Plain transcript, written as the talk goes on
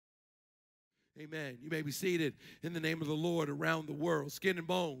Amen. You may be seated in the name of the Lord around the world. Skin and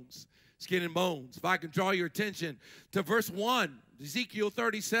bones. Skin and bones. If I can draw your attention to verse 1, Ezekiel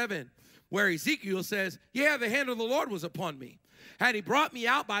 37, where Ezekiel says, yeah, the hand of the Lord was upon me. And he brought me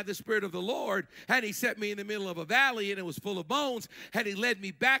out by the Spirit of the Lord, and he set me in the middle of a valley, and it was full of bones, and he led me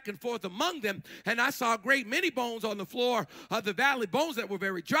back and forth among them, and I saw a great many bones on the floor of the valley, bones that were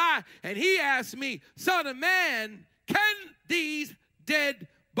very dry, and he asked me, Son of man, can these dead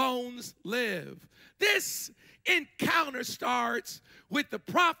bones live? This encounter starts with the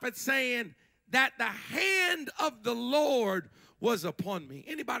prophet saying that the hand of the Lord was upon me.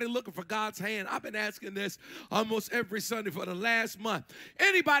 Anybody looking for God's hand? I've been asking this almost every Sunday for the last month.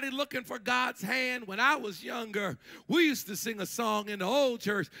 Anybody looking for God's hand? When I was younger, we used to sing a song in the old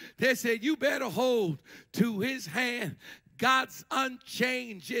church that said, you better hold to his hand. God's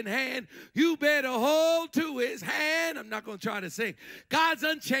unchanging hand. You better hold to his hand. I'm not going to try to sing. God's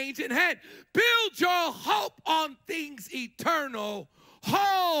unchanging hand. Build your hope on things eternal.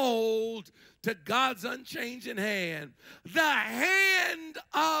 Hold to God's unchanging hand. The hand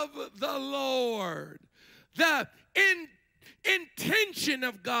of the Lord. The intention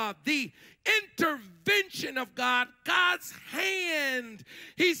of God. The intervention of God. God's hand.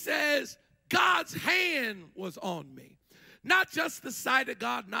 He says, God's hand was on me. Not just the sight of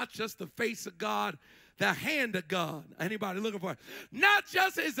God, not just the face of God, the hand of God. Anybody looking for it? Not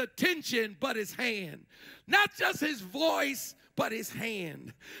just his attention, but his hand. Not just his voice, but his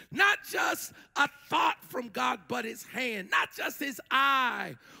hand. Not just a thought from God, but his hand. Not just his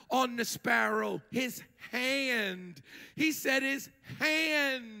eye on the sparrow, his hand. He said his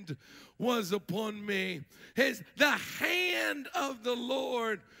hand was upon me. The hand of the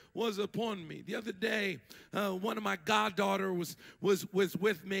Lord was upon me. The other day, one of my goddaughter was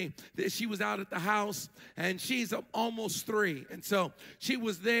with me. She was out at the house, and she's almost 3. And so she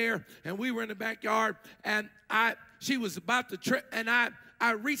was there, and we were in the backyard, and she was about to trip, and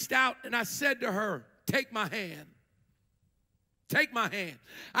I reached out, and I said to her, take my hand. Take my hand.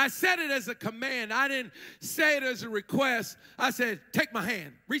 I said it as a command. I didn't say it as a request. I said, take my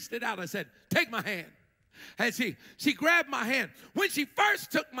hand. Reached it out. I said, take my hand. And she grabbed my hand. When she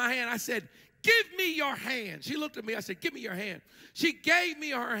first took my hand, I said, give me your hand. She looked at me. I said, give me your hand. She gave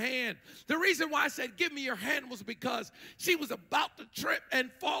me her hand. The reason why I said, give me your hand was because she was about to trip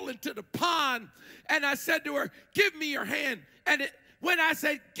and fall into the pond. And I said to her, give me your hand. And when I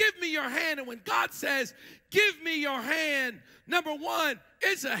said, give me your hand, and when God says, give me your hand, number one,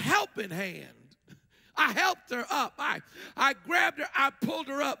 it's a helping hand. I helped her up. I grabbed her. I pulled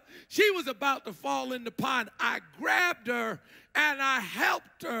her up. She was about to fall in the pond. I grabbed her and I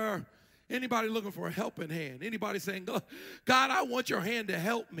helped her. Anybody looking for a helping hand? Anybody saying, God, I want your hand to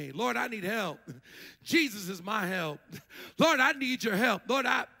help me. Lord, I need help. Jesus is my help. Lord, I need your help. Lord,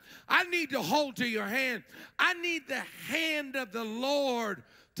 I need to hold to your hand. I need the hand of the Lord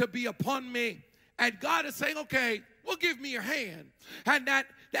to be upon me. And God is saying, okay, well, give me your hand. And that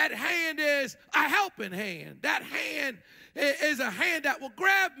hand is a helping hand. That hand is a hand that will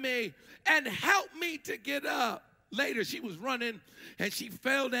grab me and help me to get up. Later, she was running, and she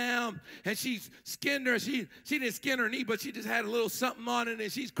fell down, and she skinned her. She didn't skin her knee, but she just had a little something on it,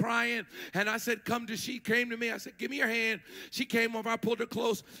 and she's crying. And I said, she came to me. I said, give me your hand. She came over. I pulled her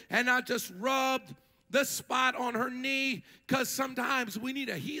close, and I just rubbed the spot on her knee, because sometimes we need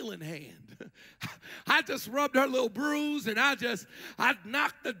a healing hand. I just rubbed her little bruise, and I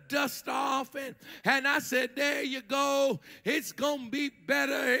knocked the dust off, and I said, there you go. It's going to be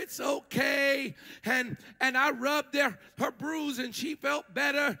better. It's okay. And I rubbed her bruise, and she felt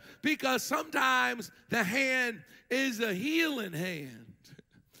better, because sometimes the hand is a healing hand.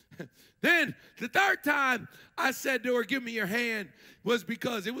 Then the third time I said to her, give me your hand, was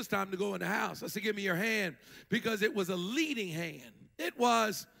because it was time to go in the house. I said, give me your hand, because it was a leading hand. It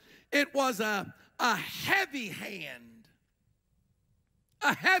was a heavy hand.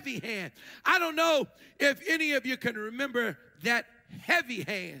 A heavy hand. I don't know if any of you can remember that heavy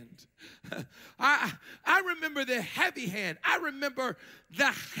hand. I remember the heavy hand. I remember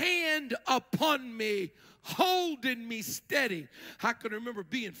the hand upon me, holding me steady. I can remember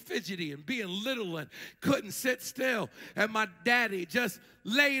being fidgety and being little and couldn't sit still. And my daddy just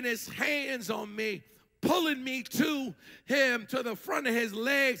laying his hands on me, pulling me to him, to the front of his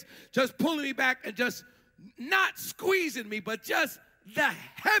legs, just pulling me back and just not squeezing me, but just the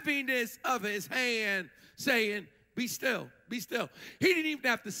heaviness of his hand saying, be still, be still. He didn't even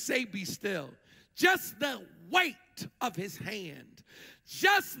have to say be still. Just the weight of his hand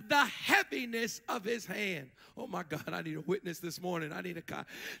Just the heaviness of his hand. Oh my God, I need a witness this morning. I need a God.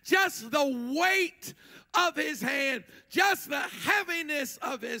 Just the weight of his hand. Just the heaviness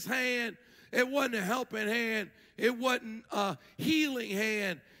of his hand. It wasn't a helping hand. It wasn't a healing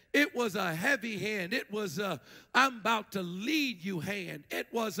hand. It was a heavy hand. It was a, I'm about to lead you hand. It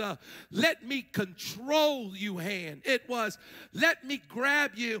was a, let me control you hand. It was, let me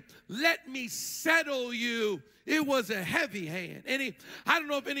grab you. Let me settle you. It was a heavy hand. I don't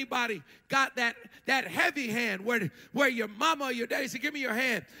know if anybody got that heavy hand where your mama or your daddy said, give me your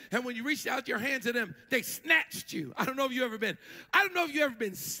hand. And when you reached out your hand to them, they snatched you. I don't know if you ever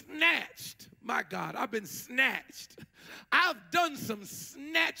been snatched. My God, I've been snatched. I've done some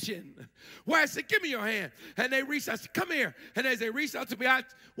snatching where I said, give me your hand. And they reached out, I said, come here. And as they reached out to me,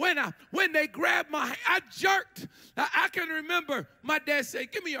 when they grabbed my hand, I jerked. I can remember my dad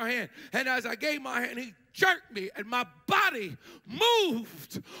said, give me your hand. And as I gave my hand, he jerked me, and my body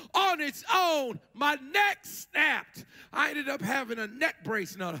moved on its own. My neck snapped. I ended up having a neck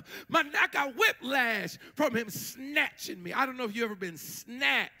brace. My neck got whiplash from him snatching me. I don't know if you've ever been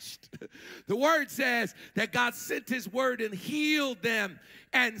snatched. The word says that God sent his word and healed them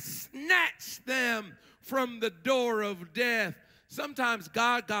and snatched them from the door of death. Sometimes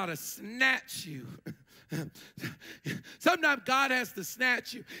God got to snatch you. Sometimes God has to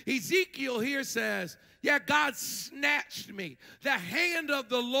snatch you. Ezekiel here says, yeah, God snatched me. The hand of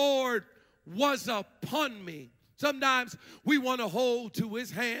the Lord was upon me. Sometimes we want to hold to his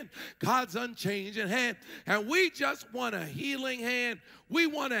hand, God's unchanging hand, and we just want a healing hand. We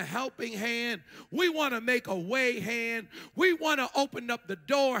want a helping hand. We want to make a way hand. We want to open up the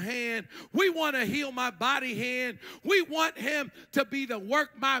door hand. We want to heal my body hand. We want him to be the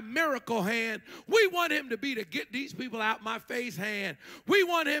work my miracle hand. We want him to be the get these people out my face hand. We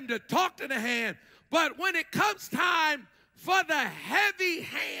want him to talk to the hand. But when it comes time for the heavy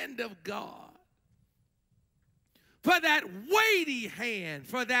hand of God, for that weighty hand,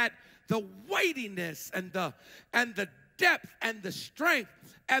 for that the weightiness and the depth and the strength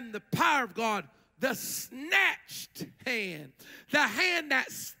and the power of God, the snatched hand, the hand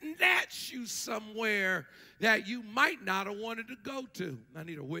that snatched you somewhere that you might not have wanted to go to. I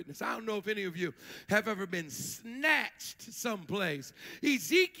need a witness. I don't know if any of you have ever been snatched someplace.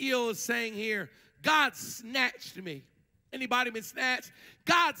 Ezekiel is saying here, God snatched me. Anybody been snatched?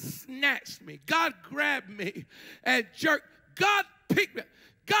 God snatched me. God grabbed me and jerked. God picked me.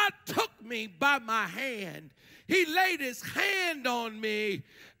 God took me by my hand. He laid his hand on me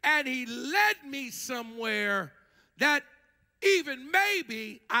and he led me somewhere that even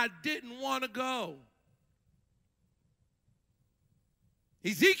maybe I didn't want to go.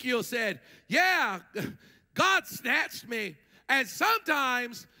 Ezekiel said, yeah, God snatched me. And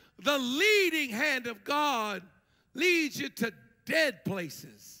sometimes the leading hand of God leads you to dead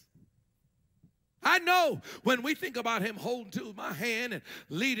places. I know when we think about him holding to my hand and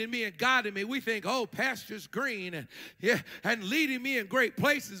leading me and guiding me, we think, oh, pastures green and leading me in great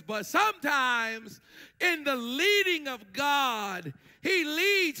places. But sometimes in the leading of God, he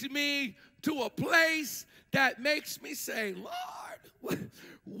leads me to a place that makes me say, Lord,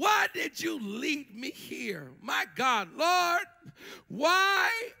 why did you lead me here? My God, Lord, why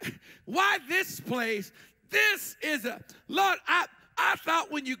this place? This is Lord, I thought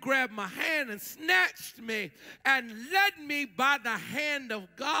when you grabbed my hand and snatched me and led me by the hand of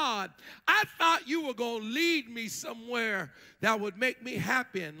God, I thought you were going to lead me somewhere that would make me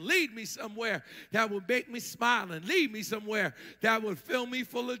happy and lead me somewhere that would make me smile and lead me somewhere that would fill me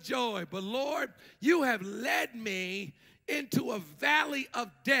full of joy. But Lord, you have led me into a valley of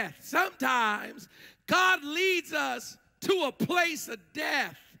death. Sometimes God leads us to a place of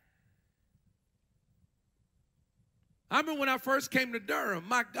death. I remember when I first came to Durham,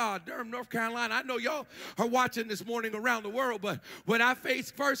 my God, Durham, North Carolina. I know y'all are watching this morning around the world, but when I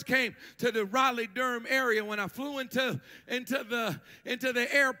first came to the Raleigh-Durham area, when I flew into the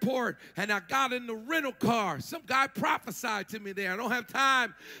airport and I got in the rental car, some guy prophesied to me there. I don't have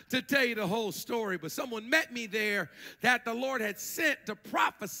time to tell you the whole story, but someone met me there that the Lord had sent to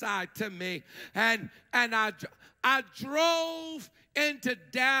prophesy to me, and I drove into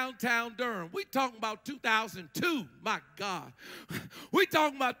downtown Durham. We talking about 2002, my God. We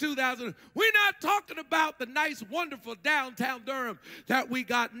talking about 2000. We're not talking about the nice, wonderful downtown Durham that we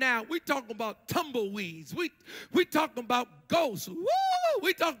got now. We talking about tumbleweeds. We talking about ghosts. Woo!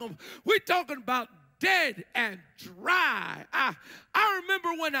 We talking about dead and dry. I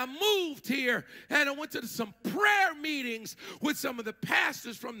remember when I moved here and I went to some prayer meetings with some of the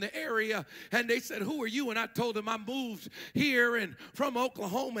pastors from the area, and they said, who are you? And I told them I moved here and from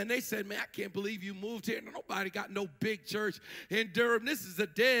Oklahoma, and they said, man, I can't believe you moved here. Nobody got no big church in Durham. This is a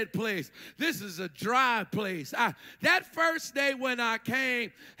dead place. This is a dry place. That first day when I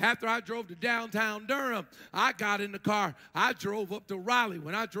came, after I drove to downtown Durham, I got in the car. I drove up to Raleigh.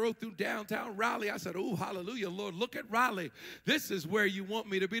 When I drove through downtown Raleigh, I said, oh, hallelujah, Lord, look at Raleigh. This is where you want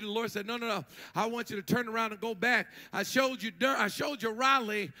me to be. The Lord said, no. I want you to turn around and go back. I showed you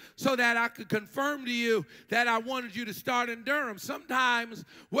Raleigh so that I could confirm to you that I wanted you to start in Durham. Sometimes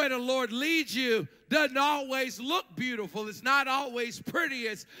where the Lord leads you doesn't always look beautiful. It's not always pretty.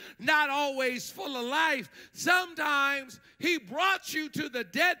 It's not always full of life. Sometimes he brought you to the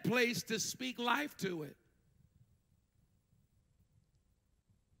dead place to speak life to it.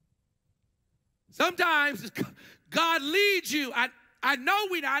 Sometimes God leads you. I know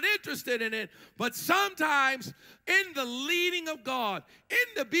we're not interested in it, but sometimes in the leading of God, in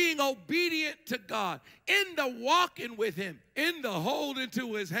the being obedient to God, in the walking with him, in the holding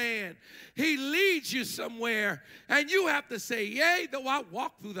to his hand, he leads you somewhere, and you have to say, yea, though I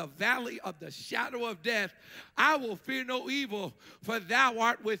walk through the valley of the shadow of death, I will fear no evil, for thou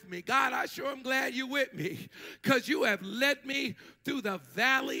art with me. God, I sure am glad you're with me, because you have led me through the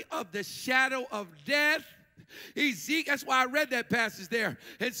valley of the shadow of death. Ezekiel, that's why I read that passage there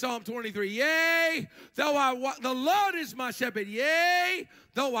in Psalm 23. Yea, though I walk, the Lord is my shepherd. Yea,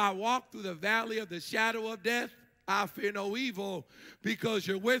 though I walk through the valley of the shadow of death, I fear no evil, because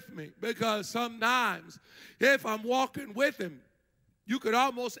you're with me. Because sometimes if I'm walking with him, you could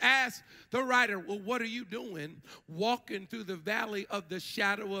almost ask the writer, well, what are you doing walking through the valley of the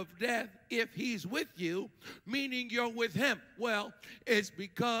shadow of death if he's with you, meaning you're with him? Well, it's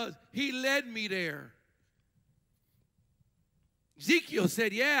because he led me there. Ezekiel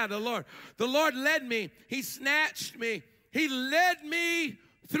said, yeah, the Lord led me. He snatched me. He led me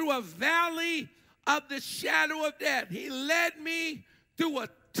through a valley of the shadow of death. He led me through a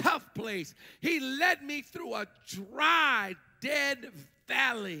tough place. He led me through a dry, dead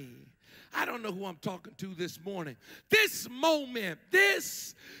valley. I don't know who I'm talking to this morning. This moment,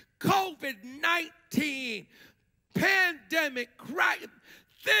 this COVID-19 pandemic,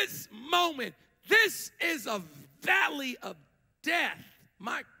 this moment, this is a valley of death.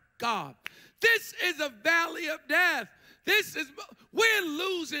 My God. This is a valley of death. We're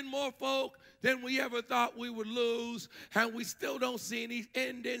losing more folk than we ever thought we would lose, and we still don't see any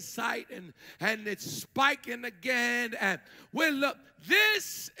end in sight, and it's spiking again. And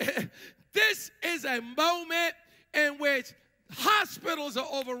this is a moment in which hospitals are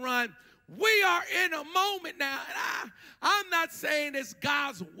overrun. We are in a moment now, and I'm not saying it's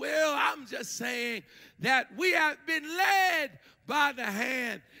God's will. I'm just saying that we have been led by the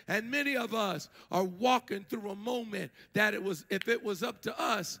hand, and many of us are walking through a moment that if it was up to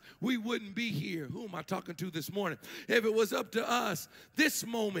us, we wouldn't be here. Who am I talking to this morning? If it was up to us, this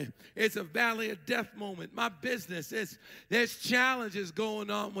moment is a valley of death moment. My business, there's challenges going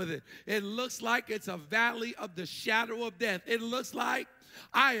on with it. It looks like it's a valley of the shadow of death. It looks like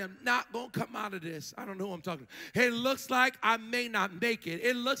I am not going to come out of this. I don't know who I'm talking to. It looks like I may not make it.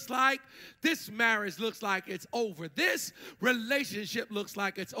 It looks like this marriage looks like it's over. This relationship looks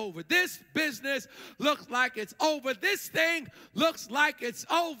like it's over. This business looks like it's over. This thing looks like it's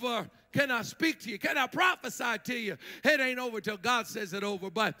over. Can I speak to you? Can I prophesy to you? It ain't over till God says it's over,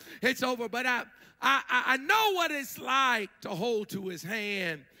 but it's over. But I know what it's like to hold to his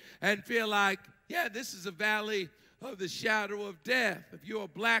hand and feel like, yeah, this is a valley of the shadow of death. If you're a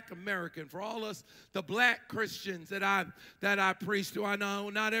black American, for all us, the black Christians that I preach to, I know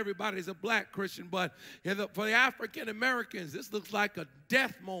not everybody's a black Christian, but for the African Americans, this looks like a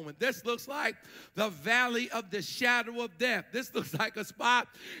death moment. This looks like the valley of the shadow of death. This looks like a spot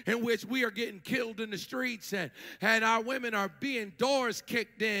in which we are getting killed in the streets, and our women are being doors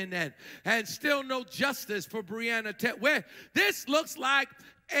kicked in, and still no justice for Breonna Taylor. This looks like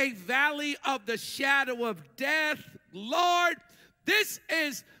a valley of the shadow of death. Lord,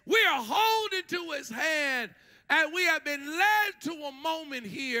 we are holding to his hand, and we have been led to a moment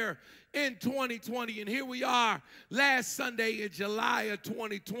here in 2020, and here we are last Sunday in July of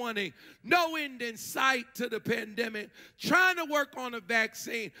 2020, no end in sight to the pandemic, trying to work on a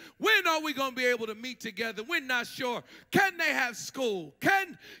vaccine. When are we going to be able to meet together? We're not sure. Can they have school?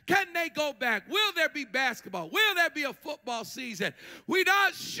 Can they go back? Will there be basketball? Will there be a football season? We're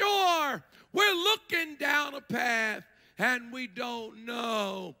not sure. We're looking down a path, and we don't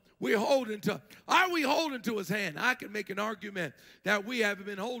know we're holding to. Are we holding to his hand? I can make an argument that we haven't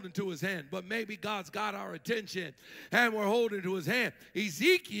been holding to his hand, but maybe God's got our attention and we're holding to his hand.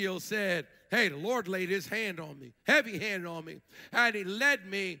 Ezekiel said, hey, the Lord laid his hand on me, heavy hand on me, and he led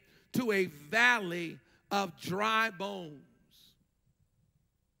me to a valley of dry bones.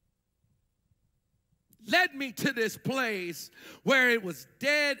 Led me to this place where it was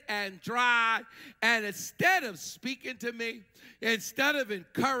dead and dry, and instead of speaking to me, instead of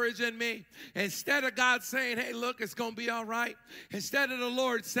encouraging me, instead of God saying, hey, look, it's going to be all right, instead of the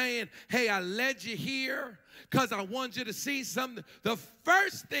Lord saying, hey, I led you here because I want you to see something, the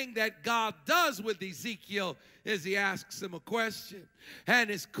first thing that God does with Ezekiel is he asks him a question. And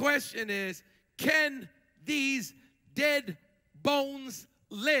his question is, can these dead bones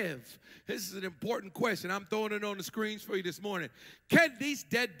live? This is an important question. I'm throwing it on the screens for you this morning. Can these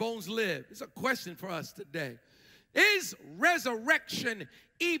dead bones live? It's a question for us today. Is resurrection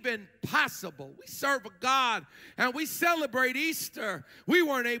even possible? We serve a God and we celebrate Easter. We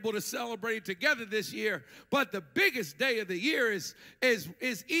weren't able to celebrate it together this year, but the biggest day of the year is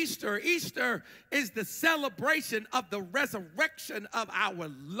Easter. Easter is the celebration of the resurrection of our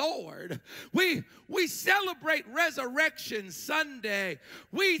Lord. We celebrate Resurrection Sunday.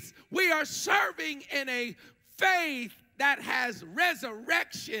 We are serving in a faith that has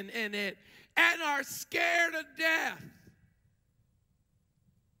resurrection in it and are scared of death.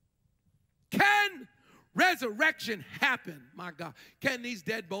 Can resurrection happen? My God. Can these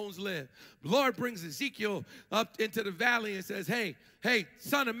dead bones live? The Lord brings Ezekiel up into the valley and says, hey,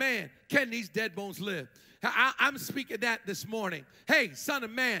 son of man, can these dead bones live? I'm speaking that this morning. Hey, son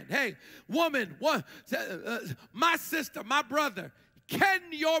of man. Hey, woman, my sister, my brother. Can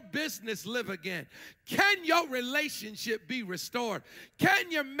your business live again? Can your relationship be restored? Can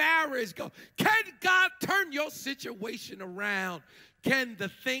your marriage go? Can God turn your situation around? Can the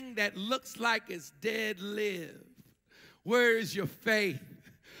thing that looks like it's dead live? Where is your faith?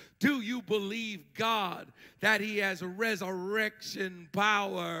 Do you believe God that he has resurrection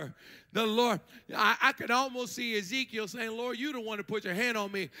power? The Lord, I could almost see Ezekiel saying, Lord, you don't want to put your hand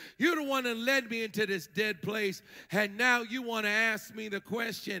on me. You don't want to lead me into this dead place. And now you want to ask me the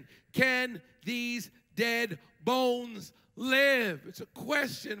question, can these dead bones live? It's a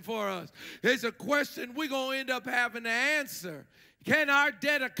question for us. It's a question we're going to end up having to answer. Can our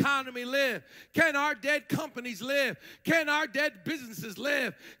dead economy live? Can our dead companies live? Can our dead businesses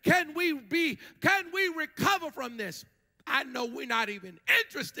live? Can we recover from this? I know we're not even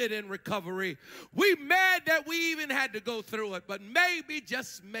interested in recovery. We mad that we even had to go through it, but maybe,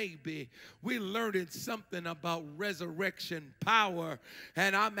 just maybe, we learned something about resurrection power.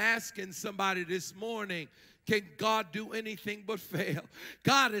 And I'm asking somebody this morning, can God do anything but fail?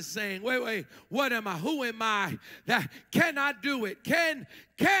 God is saying, wait, what am I? Who am I? Can I do it? Can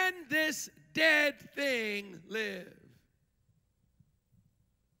this dead thing live?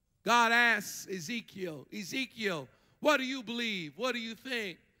 God asks Ezekiel, what do you believe? What do you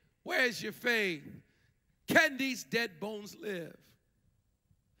think? Where's your faith? Can these dead bones live?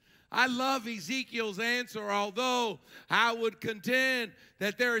 I love Ezekiel's answer, although I would contend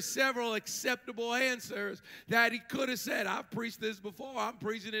that there are several acceptable answers that he could have said. I've preached this before. I'm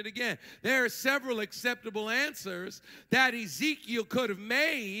preaching it again. There are several acceptable answers that Ezekiel could have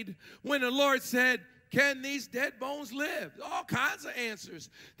made when the Lord said, can these dead bones live? All kinds of answers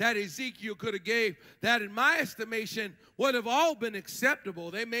that Ezekiel could have gave that, in my estimation, would have all been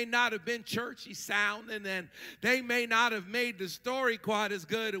acceptable. They may not have been churchy sounding, and they may not have made the story quite as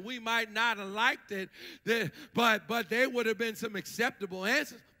good, and we might not have liked it, but there would have been some acceptable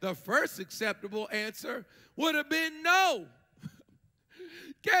answers. The first acceptable answer would have been no.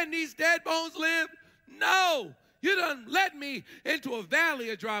 Can these dead bones live? No. You done led me into a valley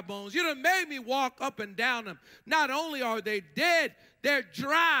of dry bones. You done made me walk up and down them. Not only are they dead, they're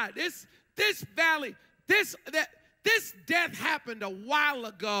dry. This valley, this death happened a while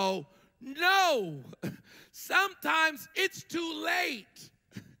ago. No. Sometimes it's too late.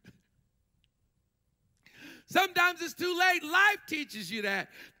 Sometimes it's too late. Life teaches you that.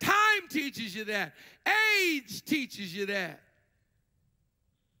 Time teaches you that. Age teaches you that.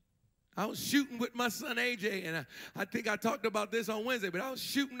 I was shooting with my son AJ, and I think I talked about this on Wednesday, but I was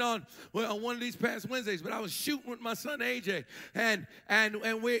shooting on one of these past Wednesdays, but I was shooting with my son AJ, and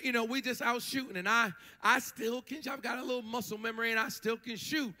we just out shooting, and I still can. I've got a little muscle memory, and I still can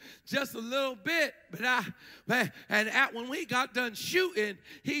shoot just a little bit. But when we got done shooting,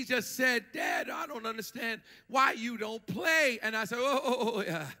 he just said, "Dad, I don't understand why you don't play." And I said, "Oh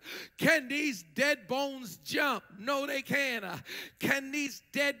yeah. Can these dead bones jump? No, they can't. Can these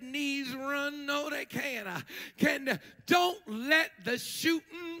dead knees babies run? No, they can't. Don't let the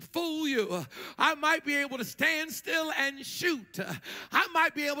shooting fool you. I might be able to stand still and shoot. I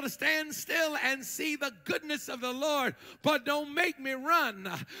might be able to stand still and see the goodness of the Lord, but don't make me run.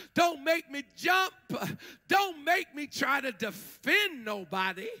 Don't make me jump. Don't make me try to defend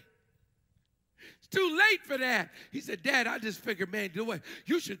nobody. Too late for that. He said, Dad, I just figured, man,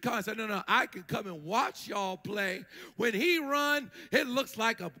 you should come. I said, no, I can come and watch y'all play. When he run, it looks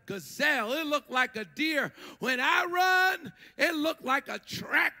like a gazelle. It looked like a deer. When I run, it looked like a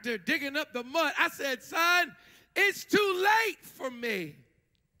tractor digging up the mud. I said, son, it's too late for me.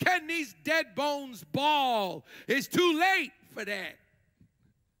 Can these dead bones bawl? It's too late for that.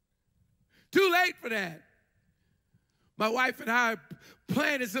 Too late for that. My wife and I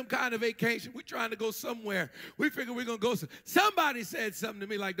planning some kind of vacation. We're trying to go somewhere. We figure we're going to go. Somebody said something to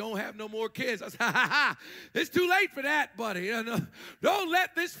me like, don't have no more kids. I said, ha. It's too late for that, buddy. Don't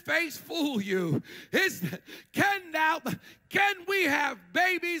let this face fool you. Can we have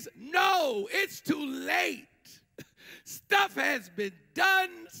babies? No, it's too late. Stuff has been done.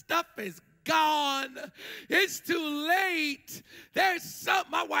 Stuff is gone. It's too late.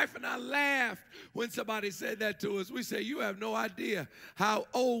 My wife and I laughed when somebody said that to us. We say, you have no idea how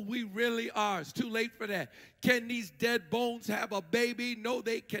old we really are. It's too late for that. Can these dead bones have a baby? No,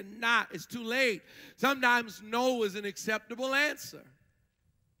 they cannot. It's too late. Sometimes no is an acceptable answer.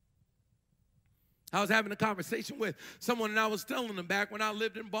 I was having a conversation with someone, and I was telling them back when I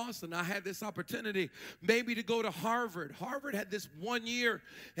lived in Boston, I had this opportunity maybe to go to Harvard. Harvard had this 1 year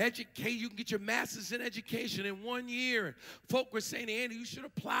education. You can get your master's in education in 1 year. Folk were saying, Andy, you should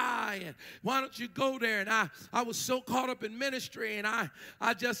apply, and why don't you go there? And I was so caught up in ministry, and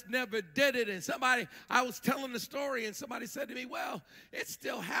I just never did it. And I was telling the story, and somebody said to me, well, it's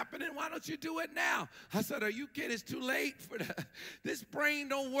still happening. Why don't you do it now? I said, are you kidding? It's too late for that. This brain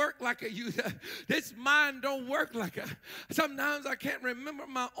don't work like this mind don't work like sometimes I can't remember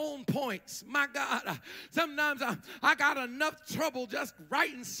my own points. My God, sometimes I got enough trouble just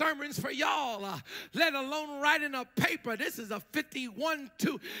writing sermons for y'all, let alone writing a paper. This is a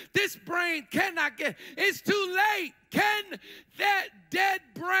 51-2. This brain cannot get, it's too late. Can that dead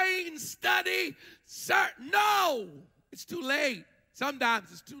brain study? Sir, no, it's too late.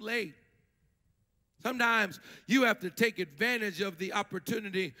 Sometimes it's too late. Sometimes you have to take advantage of the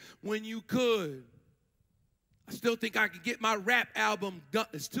opportunity when you could. I still think I could get my rap album done.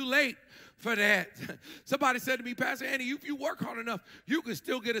 It's too late for that. Somebody said to me, Pastor Andy, if you work hard enough, you can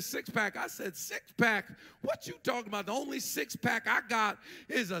still get a six-pack. I said, six-pack? What you talking about? The only six-pack I got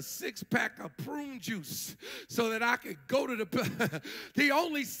is a six-pack of prune juice so that I could go to the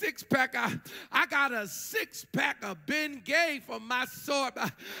only six-pack, I got a six-pack of Ben Gay for my sword.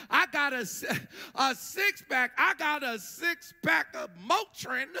 I got a six-pack. I got a six-pack of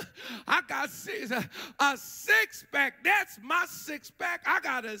Motrin. I got a six-pack. That's my six-pack. I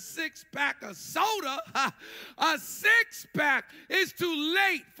got a six-pack of soda. A six-pack. It's too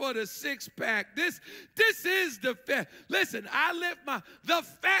late for the six-pack. This is the fact. Listen, the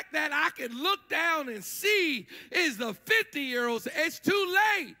fact that I can look down and see is the 50-year-olds. It's too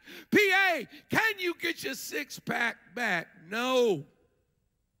late. PA, can you get your six-pack back? No.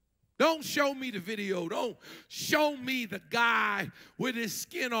 Don't show me the video. Don't show me the guy with his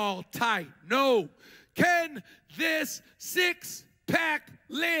skin all tight. No. Can this six-pack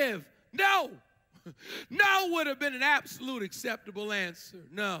live? No. No would have been an absolute acceptable answer.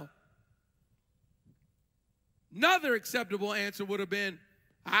 No. Another acceptable answer would have been,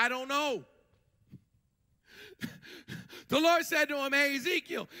 I don't know. The Lord said to him, hey,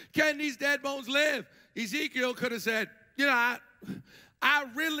 Ezekiel, can these dead bones live? Ezekiel could have said, I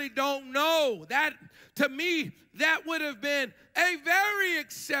really don't know. That, to me, that would have been a very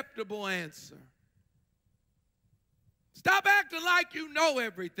acceptable answer. Stop acting like you know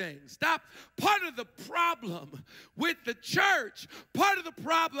everything. Stop. Part of the problem with the church, part of the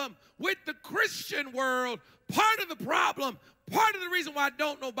problem with the Christian world, part of the problem, part of the reason why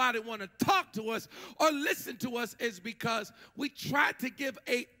don't nobody want to talk to us or listen to us is because we try to give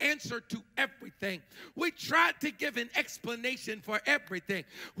an answer to everything. We try to give an explanation for everything.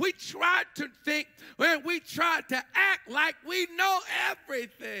 We try to think, and we try to act like we know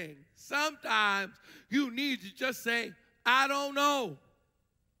everything. Sometimes you need to just say, I don't know.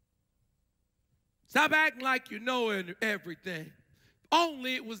 Stop acting like you know everything.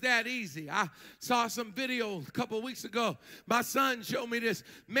 only it was that easy. I saw some video a couple of weeks ago. My son showed me this.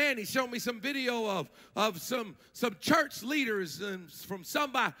 Man, he showed me some video of some church leaders and from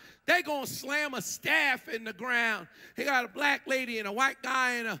somebody. They're going to slam a staff in the ground. He got a black lady and a white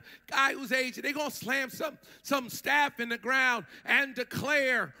guy and a guy who's Asian. They're going to slam some staff in the ground and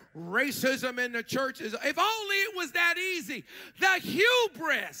declare racism in the churches. If only it was that easy. The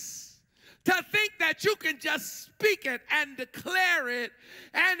hubris to think that you can just speak it and declare it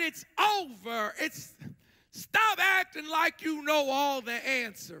and it's over. Stop acting like you know all the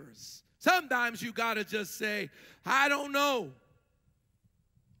answers. Sometimes you got to just say, I don't know.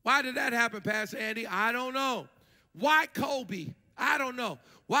 Why did that happen, Pastor Andy? I don't know. Why Kobe? I don't know.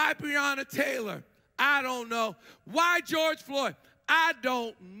 Why Breonna Taylor? I don't know. Why George Floyd? I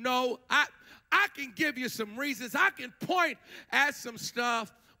don't know. I can give you some reasons. I can point at some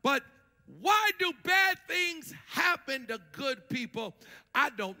stuff, but why do bad things happen to good people? I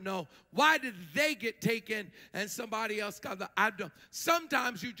don't know. Why did they get taken and somebody else got the, I don't.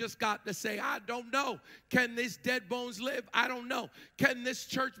 Sometimes you just got to say, I don't know. Can these dead bones live? I don't know. Can this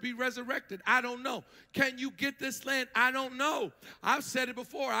church be resurrected? I don't know. Can you get this land? I don't know. I've said it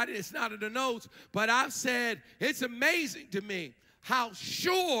before. It's not in the notes, but I've said it's amazing to me how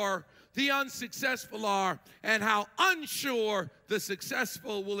sure the unsuccessful are and how unsure the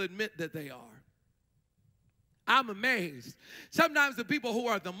successful will admit that they are. I'm amazed. Sometimes the people who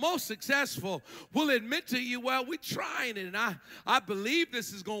are the most successful will admit to you, well, we're trying it, and I believe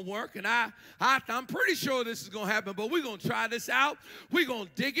this is going to work, and I'm pretty sure this is going to happen, but we're going to try this out. We're going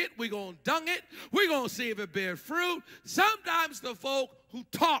to dig it. We're going to dung it. We're going to see if it bears fruit. Sometimes the folk who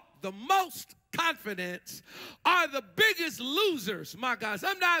talk the most confidence are the biggest losers, my God.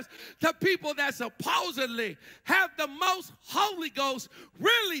 Sometimes the people that supposedly have the most Holy Ghost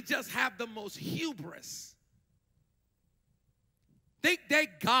really just have the most hubris. Think they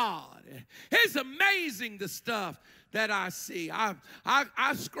God. It's amazing the stuff that I see. I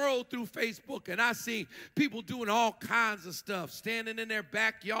scroll through Facebook and I see people doing all kinds of stuff, standing in their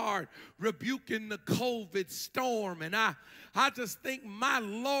backyard, rebuking the COVID storm. And I just think, my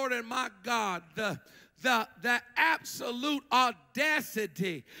Lord and my God, the absolute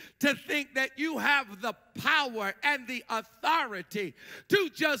audacity to think that you have the power and the authority to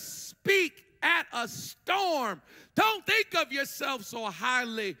just speak at a storm. Don't think of yourself so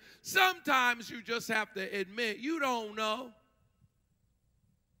highly. Sometimes you just have to admit you don't know.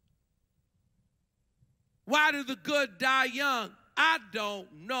 Why do the good die young? I don't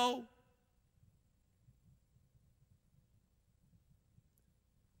know.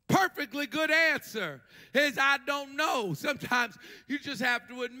 Perfectly good answer is I don't know. Sometimes you just have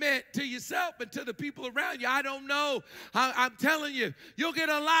to admit to yourself and to the people around you, I don't know. I'm telling you, you'll get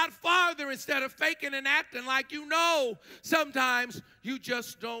a lot farther instead of faking and acting like you know. Sometimes you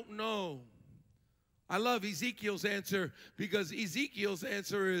just don't know. I love Ezekiel's answer because Ezekiel's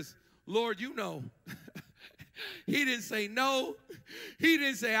answer is, Lord, you know. He didn't say no. He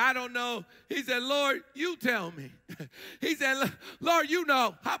didn't say, I don't know. He said, Lord, you tell me. He said, Lord, you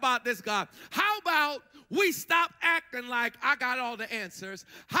know. How about this, God? How about we stop acting like I got all the answers?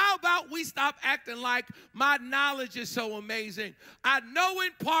 How about we stop acting like my knowledge is so amazing? I know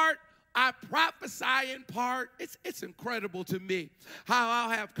in part, I prophesy in part. It's incredible to me how I'll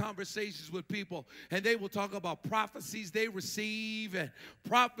have conversations with people and they will talk about prophecies they receive and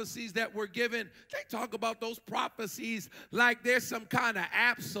prophecies that were given. They talk about those prophecies like there's some kind of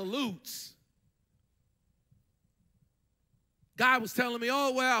absolutes. God was telling me,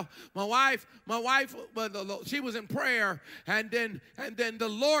 oh, well, my wife, she was in prayer, and then the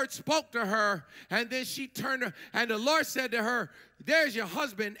Lord spoke to her, and then she turned, and the Lord said to her, there's your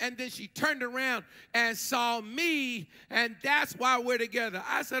husband, and then she turned around and saw me, and that's why we're together.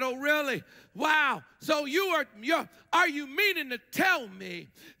 I said, oh, really? Wow. So are you meaning to tell me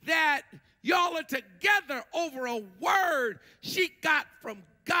that y'all are together over a word she got from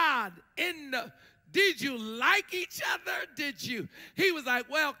God in the... Did you like each other? Did you? He was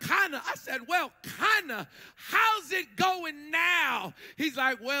like, well, kind of. I said, well, kind of. How's it going now? He's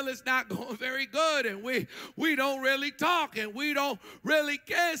like, well, it's not going very good, and we don't really talk, and we don't really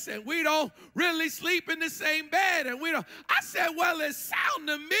kiss, and we don't really sleep in the same bed, and we don't. I said, well, it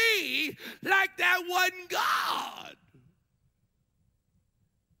sounded to me like that wasn't God.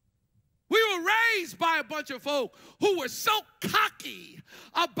 We were raised by a bunch of folk who were so cocky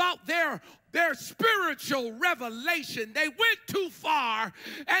about their spiritual revelation. They went too far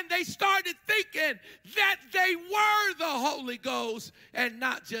and they started thinking that they were the Holy Ghost and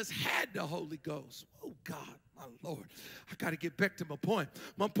not just had the Holy Ghost. Oh, God, my Lord. I got to get back to my point.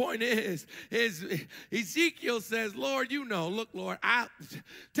 My point is Ezekiel says, Lord, you know, look, Lord, I'll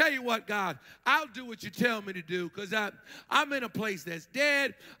tell you what, God, I'll do what you tell me to do because I'm in a place that's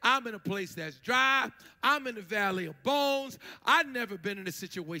dead. I'm in a place that's dry. I'm in the valley of bones. I've never been in a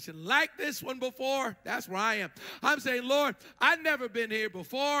situation like this one before. That's where I am. I'm saying, Lord, I've never been here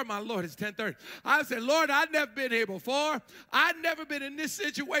before. My Lord, it's 10:30. I said, Lord, I've never been here before. I've never been in this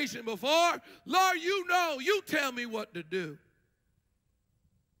situation before. Lord, you know, you tell me what to do.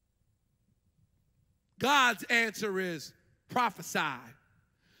 God's answer is prophesy.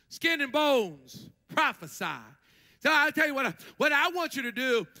 Skin and bones, prophesy. So I'll tell you what I want you to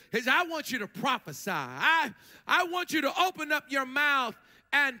do is I want you to prophesy. I want you to open up your mouth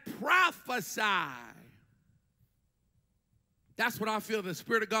and prophesy. That's what I feel the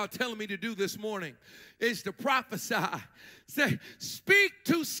Spirit of God telling me to do this morning, is to prophesy. Say, speak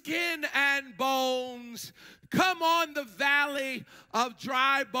to skin and bones. Come on the valley of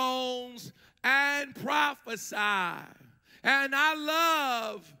dry bones and prophesy. And I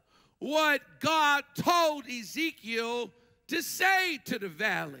love what God told Ezekiel to say to the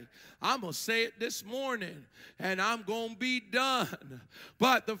valley. I'm going to say it this morning, and I'm going to be done.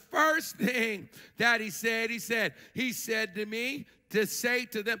 But the first thing that he said to me to say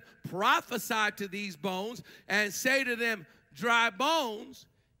to them, prophesy to these bones and say to them, dry bones,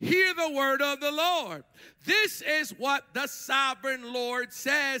 hear the word of the Lord. This is what the sovereign Lord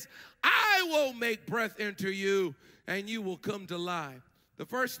says. I will make breath into you, and you will come to life. The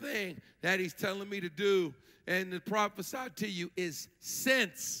first thing that he's telling me to do and to prophesy to you is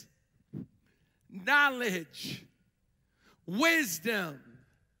sense, knowledge, wisdom.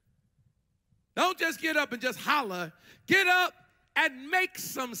 Don't just get up and just holler. Get up and make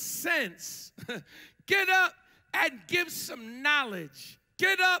some sense. Get up and give some knowledge.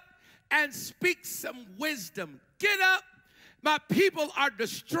 Get up and speak some wisdom. Get up. My people are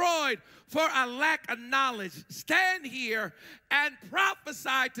destroyed for a lack of knowledge. Stand here and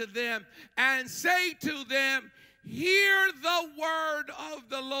prophesy to them and say to them, hear the word of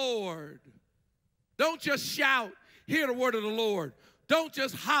the Lord. Don't just shout, hear the word of the Lord. Don't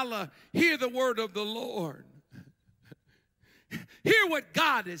just holler, hear the word of the Lord. Hear what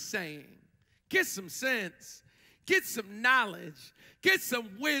God is saying. Get some sense. Get some knowledge. Get some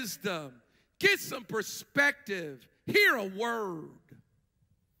wisdom. Get some perspective. Hear a word.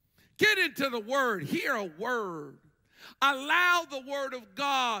 Get into the word. Hear a word. Allow the word of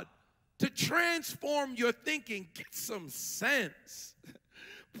God to transform your thinking. Get some sense.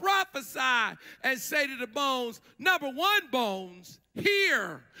 Prophesy and say to the bones, number one, bones,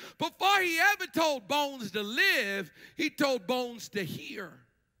 hear. Before he ever told bones to live, he told bones to hear.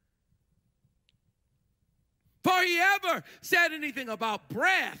 Before he ever said anything about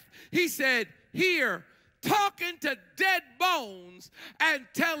breath, he said, hear. Talking to dead bones and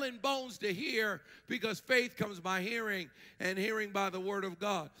telling bones to hear, because faith comes by hearing and hearing by the word of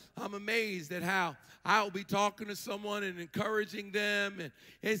God. I'm amazed at how I'll be talking to someone and encouraging them. And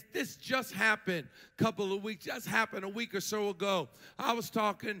this just happened just happened a week or so ago. I was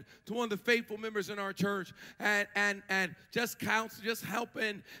talking to one of the faithful members in our church and just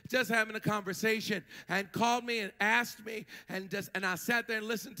helping, just having a conversation, and called me and asked me, and I sat there and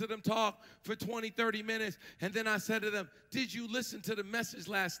listened to them talk for 20, 30 minutes. And then I said to them, did you listen to the message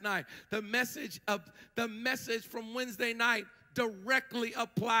last night? The message from Wednesday night directly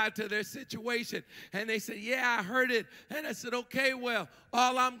applied to their situation. And they said, yeah, I heard it. And I said, okay, well,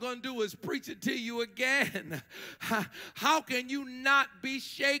 all I'm going to do is preach it to you again. How can you not be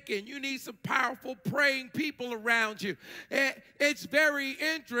shaken? You need some powerful praying people around you. It's very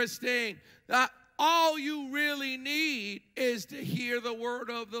interesting. All you really need is to hear the word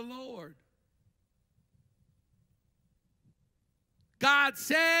of the Lord. God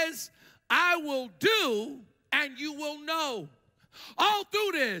says, I will do and you will know. All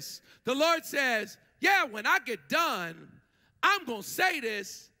through this, the Lord says, yeah, when I get done, I'm going to say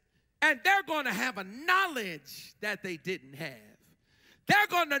this, and they're going to have a knowledge that they didn't have. They're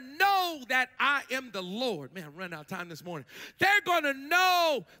going to know that I am the Lord. Man, I'm running out of time this morning. They're going to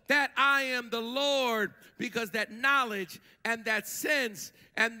know that I am the Lord, because that knowledge and that sense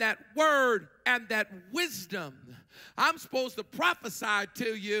and that word and that wisdom, I'm supposed to prophesy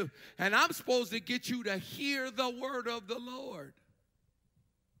to you, and I'm supposed to get you to hear the word of the Lord.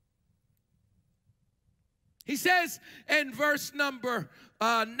 He says in verse number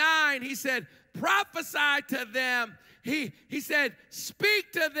 9, he said, prophesy to them he said,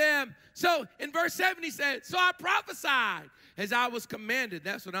 speak to them. So in verse 7 he said, so I prophesied as I was commanded.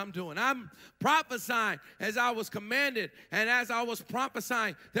 That's what I'm doing. I'm prophesying as I was commanded. And as I was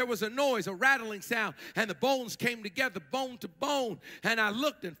prophesying, there was a noise, a rattling sound, and the bones came together, bone to bone. And I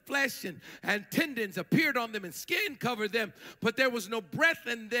looked, and flesh and tendons appeared on them, and skin covered them, but there was no breath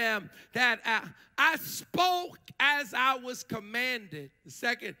in them. That I spoke as I was commanded.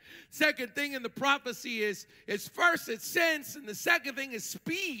 The second thing in the prophecy is first it's sense, and the second thing is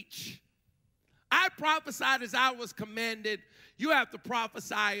speech. I prophesied as I was commanded. You have to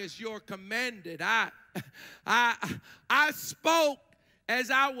prophesy as you're commanded. I spoke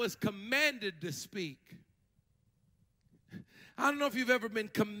as I was commanded to speak. I don't know if you've ever been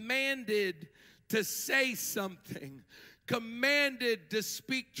commanded to say something, commanded to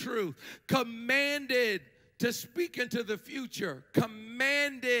speak truth, commanded to speak into the future,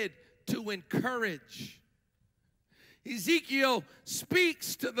 commanded to encourage. Ezekiel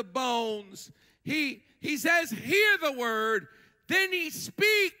speaks to the bones. He says, hear the word. Then he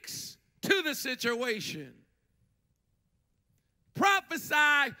speaks to the situation.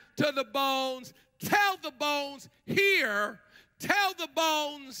 Prophesy to the bones. Tell the bones, hear. Tell the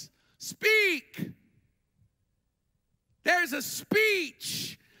bones, speak. There's a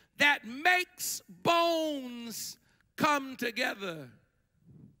speech that makes bones come together.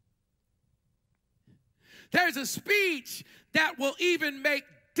 There's a speech that will even make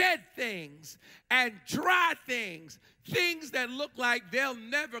dead things and dry things, things that look like they'll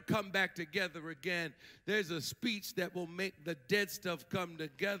never come back together again. There's a speech that will make the dead stuff come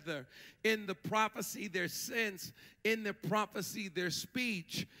together. In the prophecy, there's sense. In the prophecy, there's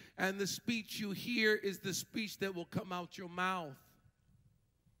speech. And the speech you hear is the speech that will come out your mouth.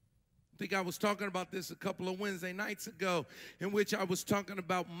 I think I was talking about this a couple of Wednesday nights ago, in which I was talking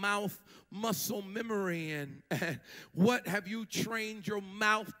about mouth muscle memory and what have you trained your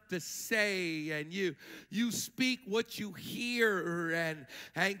mouth to say, and you speak what you hear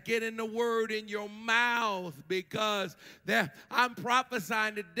and get in the word in your mouth, because I'm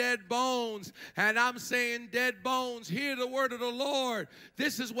prophesying to dead bones, and I'm saying, dead bones, hear the word of the Lord.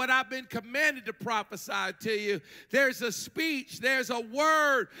 This is what I've been commanded to prophesy to you. There's a speech, there's a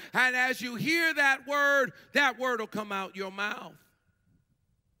word, and as you hear that word will come out your mouth.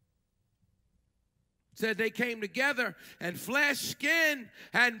 Said they came together, and flesh, skin,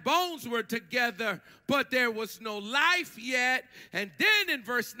 and bones were together, but there was no life yet. And then in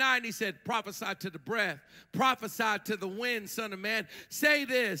verse 9 he said, prophesy to the breath, prophesy to the wind, son of man. Say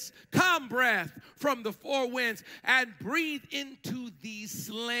this, come breath from the four winds, and breathe into these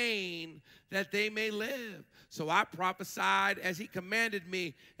slain that they may live. So I prophesied as he commanded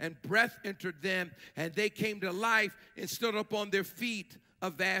me, and breath entered them, and they came to life and stood up on their feet, a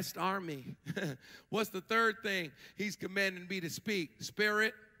vast army. What's the third thing he's commanding me to speak?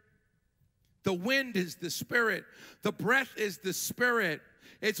 Spirit. The wind is the spirit. The breath is the spirit.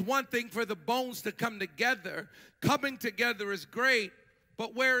 It's one thing for the bones to come together. Coming together is great,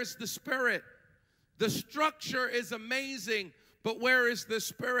 but where is the spirit? The structure is amazing, but where is the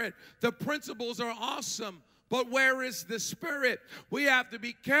spirit? The principles are awesome, but where is the spirit? We have to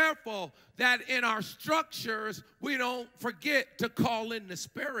be careful that in our structures, we don't forget to call in the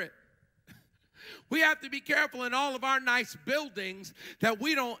spirit. We have to be careful in all of our nice buildings that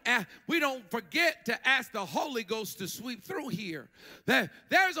we don't forget to ask the Holy Ghost to sweep through here.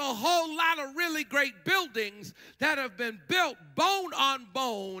 There's a whole lot of really great buildings that have been built bone on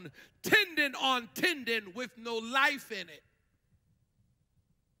bone, tendon on tendon, with no life in it.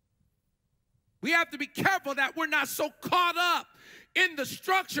 We have to be careful that we're not so caught up in the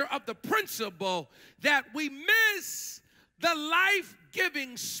structure of the principle that we miss the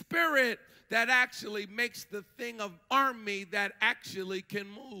life-giving spirit that actually makes the thing of army that actually can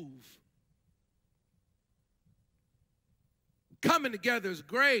move. Coming together is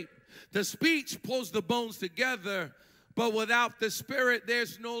great. The speech pulls the bones together, but without the spirit,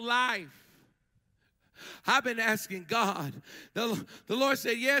 there's no life. I've been asking God. The Lord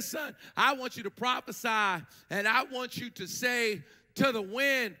said, yes, son, I want you to prophesy, and I want you to say to the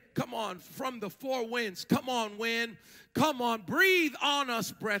wind, come on, from the four winds, come on, wind, come on, breathe on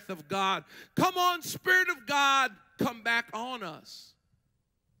us, breath of God. Come on, Spirit of God, come back on us.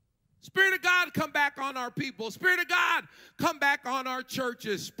 Spirit of God, come back on our people. Spirit of God, come back on our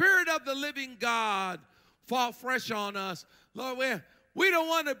churches. Spirit of the living God, fall fresh on us. Lord, we don't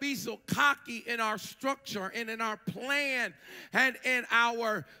want to be so cocky in our structure and in our plan and in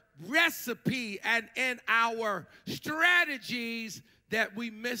our recipe and in our strategies that we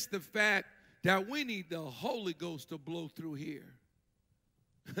miss the fact that we need the Holy Ghost to blow through here.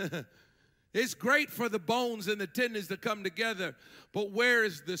 It's great for the bones and the tendons to come together, but where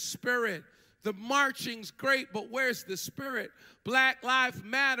is the spirit? The marching's great, but where's the spirit? Black Lives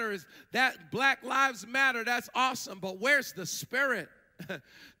Matter, Black Lives Matter, that's awesome, but where's the spirit?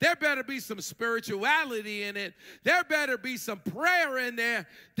 There better be some spirituality in it. There better be some prayer in there.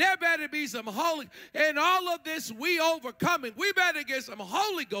 There better be some holy. In all of this, we overcoming. We better get some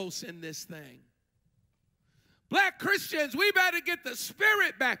Holy Ghost in this thing. Black Christians, we better get the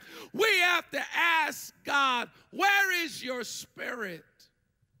spirit back. We have to ask God, where is your spirit?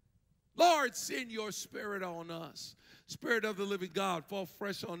 Lord, send your spirit on us. Spirit of the living God, fall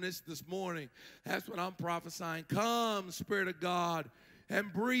fresh on this morning. That's what I'm prophesying. Come, Spirit of God,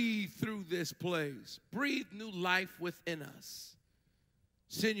 and breathe through this place. Breathe new life within us.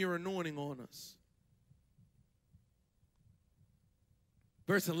 Send your anointing on us.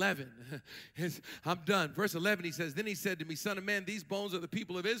 Verse 11, I'm done. Verse 11, he says, then he said to me, son of man, these bones are the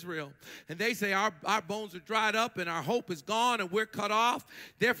people of Israel. And they say, our bones are dried up and our hope is gone and we're cut off.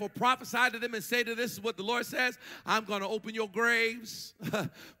 Therefore prophesy to them and say to this is what the Lord says. I'm going to open your graves.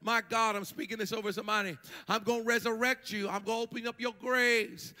 My God, I'm speaking this over somebody. I'm going to resurrect you. I'm going to open up your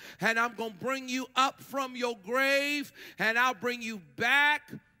graves. And I'm going to bring you up from your grave. And I'll bring you back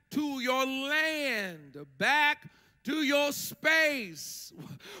to your land. Back to your space.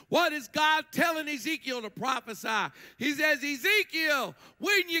 What is God telling Ezekiel to prophesy? He says, Ezekiel,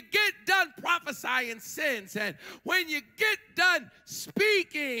 when you get done prophesying sense, and when you get done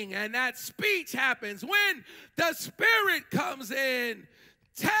speaking, and that speech happens, when the Spirit comes in,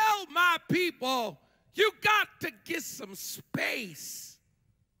 tell my people, you got to get some space.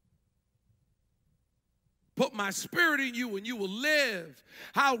 Put my spirit in you and you will live.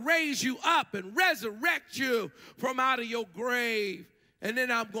 I'll raise you up and resurrect you from out of your grave. And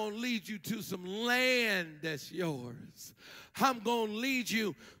then I'm going to lead you to some land that's yours. I'm going to lead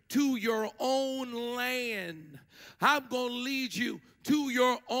you to your own land. I'm going to lead you to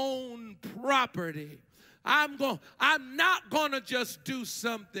your own property. I'm not going to just do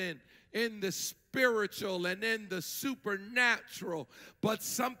something in the spiritual and in the supernatural, but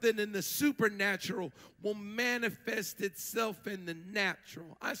something in the supernatural will manifest itself in the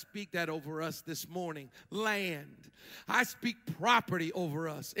natural. I speak that over us this morning. Land. I speak property over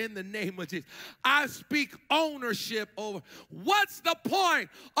us in the name of Jesus. I speak ownership over. What's the point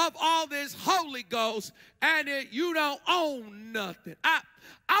of all this Holy Ghost and you don't own nothing? I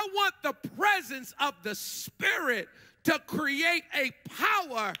want the presence of the Spirit to create a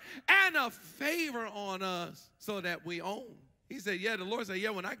power and a favor on us so that we own. He said, yeah, the Lord said,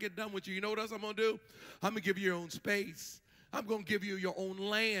 yeah, when I get done with you, you know what else I'm going to do? I'm going to give you your own space. I'm going to give you your own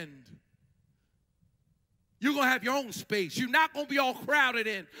land. You're going to have your own space. You're not going to be all crowded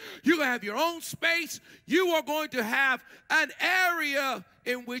in. You're going to have your own space. You are going to have an area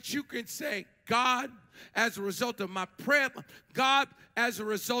in which you can say, God, as a result of my prayer, God, as a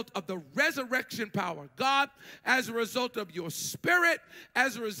result of the resurrection power, God, as a result of your spirit,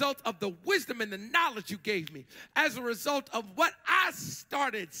 as a result of the wisdom and the knowledge you gave me, as a result of what I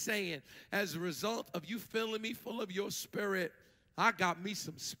started saying, as a result of you filling me full of your spirit, I got me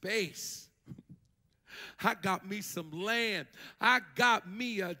some space. I got me some land. I got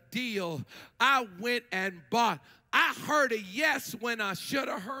me a deal. I went and bought. I heard a yes when I should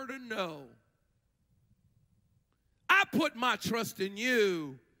have heard a no. I put my trust in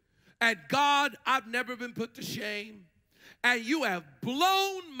you. And God, I've never been put to shame. And you have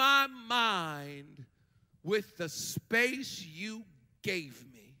blown my mind with the space you gave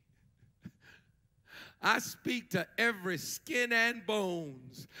me. I speak to every skin and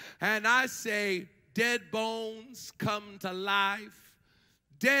bones. And I say, dead bones come to life.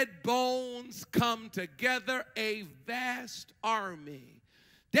 Dead bones come together, a vast army.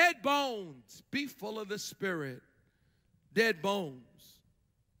 Dead bones, be full of the Spirit. Dead bones,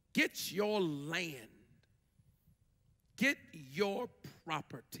 get your land. Get your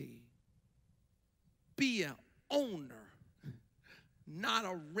property. Be an owner, not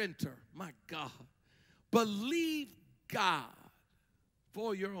a renter, my God. Believe God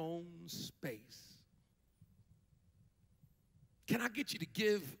for your own space. Can I get you to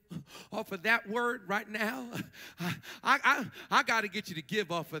give off of that word right now? I got to get you to give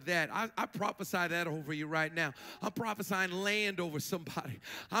off of that. I prophesy that over you right now. I'm prophesying land over somebody.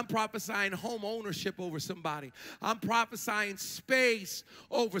 I'm prophesying home ownership over somebody. I'm prophesying space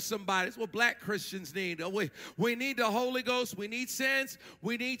over somebody. It's what black Christians need. We need the Holy Ghost. We need sense.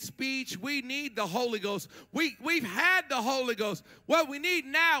 We need speech. We need the Holy Ghost. We've had the Holy Ghost. What we need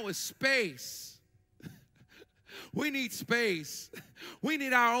now is space. We need space. We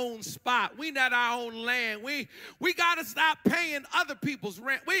need our own spot. We need our own land. We got to stop paying other people's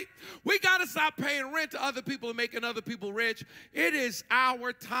rent. We got to stop paying rent to other people and making other people rich. It is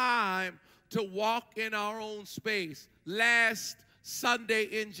our time to walk in our own space. Last Sunday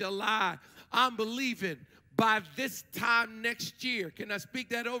in July, I'm believing by this time next year, can I speak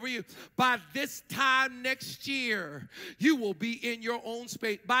that over you? By this time next year, you will be in your own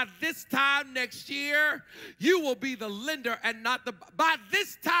space. By this time next year, you will be the lender and not the. By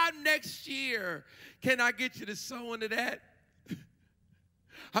this time next year, can I get you to sow into that?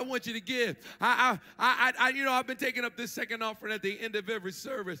 I want you to give. I've been taking up this second offering at the end of every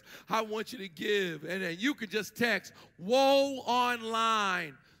service. I want you to give, and then you can just text "Woe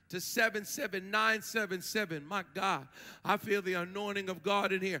Online" to 77977. My God, I feel the anointing of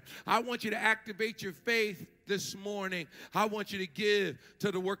God in here. I want you to activate your faith this morning. I want you to give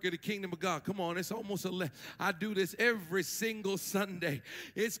to the work of the kingdom of God. Come on, it's almost 11. I do this every single Sunday.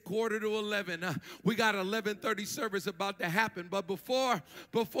 It's 11:45. We got 11:30 service about to happen. But before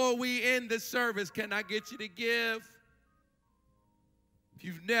we end the service, can I get you to give? If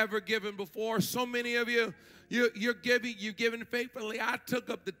you've never given before, so many of you, you're giving faithfully. I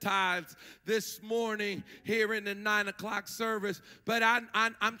took up the tithes this morning here in the 9 o'clock service, but I'm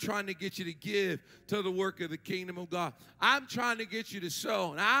trying to get you to give to the work of the kingdom of God. I'm trying to get you to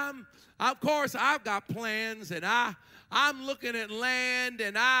sow. And of course, I've got plans, and I'm looking at land,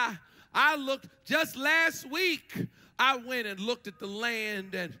 and I looked just last week. I went and looked at the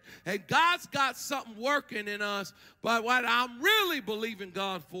land, and God's got something working in us. But what I'm really believing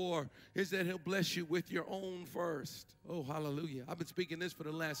God for is that he'll bless you with your own first. Oh, hallelujah. I've been speaking this for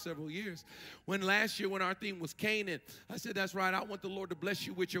the last several years. Last year when our theme was Canaan, I said, that's right, I want the Lord to bless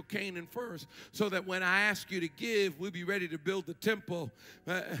you with your Canaan first, so that when I ask you to give, we'll be ready to build the temple.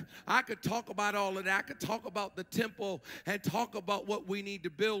 I could talk about all of that. I could talk about the temple and talk about what we need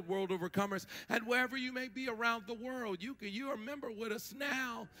to build, World Overcomers. And wherever you may be around the world, you are a member with us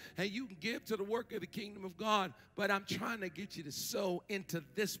now, and you can give to the work of the kingdom of God. But I'm trying to get you to sow into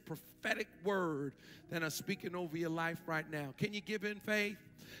this prophetic word that I'm speaking over your life right now. Can you give in faith?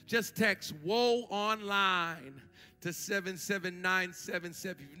 Just text "Woe Online" to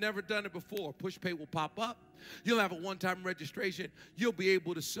 77977. If you've never done it before, push pay will pop up. You'll have a one-time registration. You'll be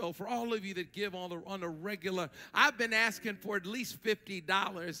able to sow. For all of you that give on a regular, I've been asking for at least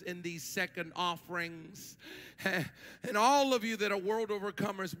 $50 in these second offerings. And all of you that are World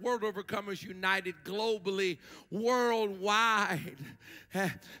Overcomers United globally, worldwide,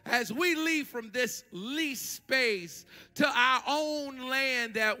 as we leave from this leased space to our own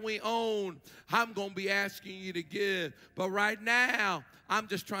land that we own, I'm going to be asking you to give. But right now, I'm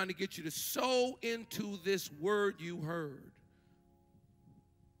just trying to get you to sow into this word you heard.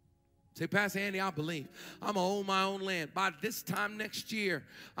 Say, Pastor Andy, I believe I'm going to own my own land. By this time next year,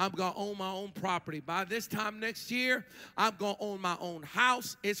 I'm going to own my own property. By this time next year, I'm going to own my own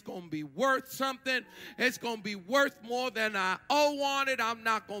house. It's going to be worth something. It's going to be worth more than I owe on it. I'm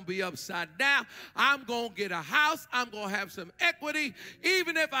not going to be upside down. I'm going to get a house. I'm going to have some equity.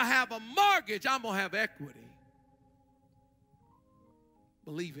 Even if I have a mortgage, I'm going to have equity.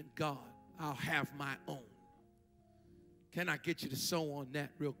 Believe in God, I'll have my own. Can I get you to sow on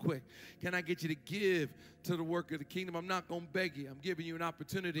that real quick? Can I get you to give to the work of the kingdom? I'm not going to beg you. I'm giving you an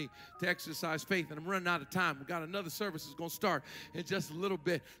opportunity to exercise faith, and I'm running out of time. We've got another service that's going to start in just a little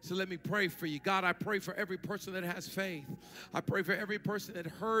bit, so let me pray for you. God, I pray for every person that has faith. I pray for every person that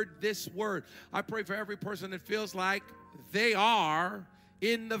heard this word. I pray for every person that feels like they are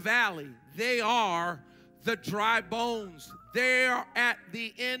in the valley. They are the dry bones. They're at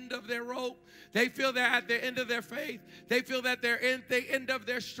the end of their rope. They feel they're at the end of their faith. They feel that they're at the end of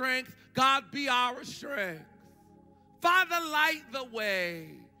their strength. God, be our strength. Father, light the way.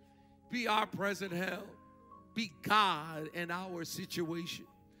 Be our present help. Be God in our situation.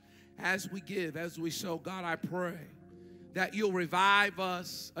 As we give, as we sow, God, I pray that you'll revive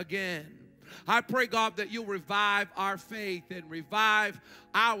us again. I pray, God, that you'll revive our faith and revive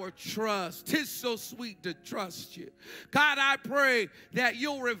our trust. 'Tis so sweet to trust you. God, I pray that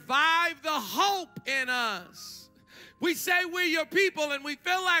you'll revive the hope in us. We say we're your people and we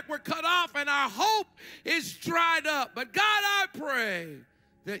feel like we're cut off and our hope is dried up. But God, I pray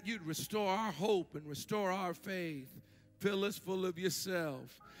that you'd restore our hope and restore our faith. Fill us full of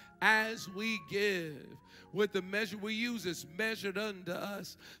yourself as we give. With the measure we use, it's measured unto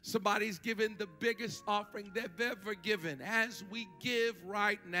us. Somebody's given the biggest offering they've ever given. As we give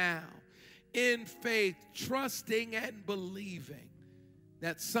right now, in faith, trusting and believing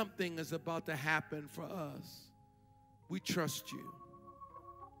that something is about to happen for us. We trust you.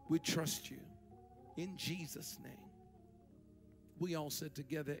 We trust you. In Jesus' name. We all said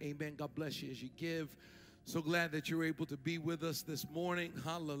together, amen. God bless you as you give. So glad that you're able to be with us this morning.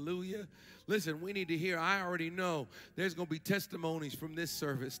 Hallelujah. Listen, we need to hear. I already know there's going to be testimonies from this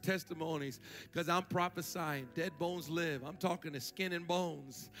service. Testimonies, because I'm prophesying. Dead bones live. I'm talking to skin and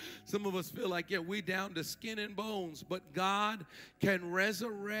bones. Some of us feel like, yeah, we down to skin and bones. But God can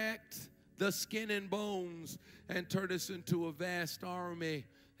resurrect the skin and bones and turn us into a vast army.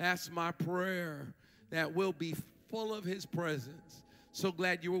 That's my prayer, that we'll be full of his presence. So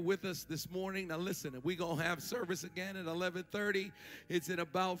glad you were with us this morning. Now listen, we're going to have service again at 11:30. It's in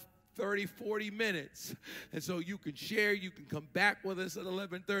about 30, 40 minutes. And so you can share. You can come back with us at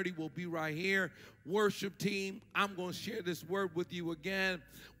 11:30. We'll be right here. Worship team, I'm going to share this word with you again.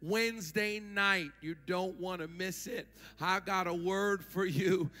 Wednesday night, you don't want to miss it. I got a word for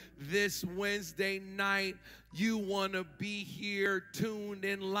you this Wednesday night. You want to be here, tuned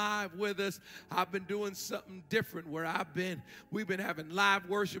in live with us. I've been doing something different where we've been having live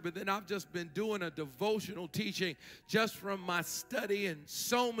worship, and then I've just been doing a devotional teaching just from my study, and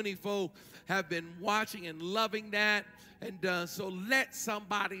so many folk have been watching and loving that. And so let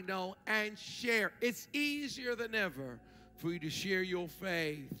somebody know and share. It's easier than ever for you to share your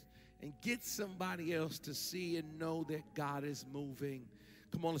faith and get somebody else to see and know that God is moving.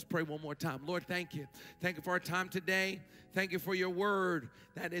 Come on, let's pray one more time. Lord, thank you. Thank you for our time today. Thank you for your word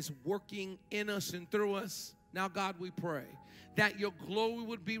that is working in us and through us. Now, God, we pray that your glory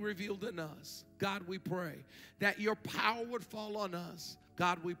would be revealed in us. God, we pray that your power would fall on us.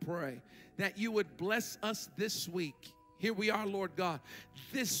 God, we pray that you would bless us this week. Here we are, Lord God,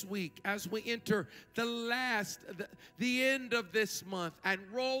 this week as we enter the end of this month and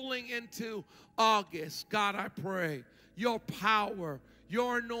rolling into August. God, I pray your power,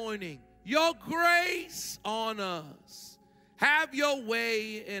 your anointing, your grace on us. Have your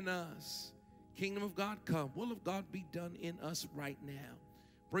way in us. Kingdom of God come. Will of God be done in us right now.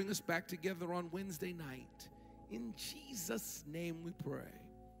 Bring us back together on Wednesday night. In Jesus' name we pray.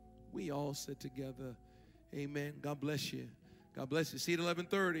 We all sit together. Amen. God bless you. God bless you. See you at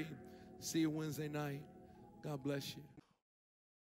 11:30. See you Wednesday night. God bless you.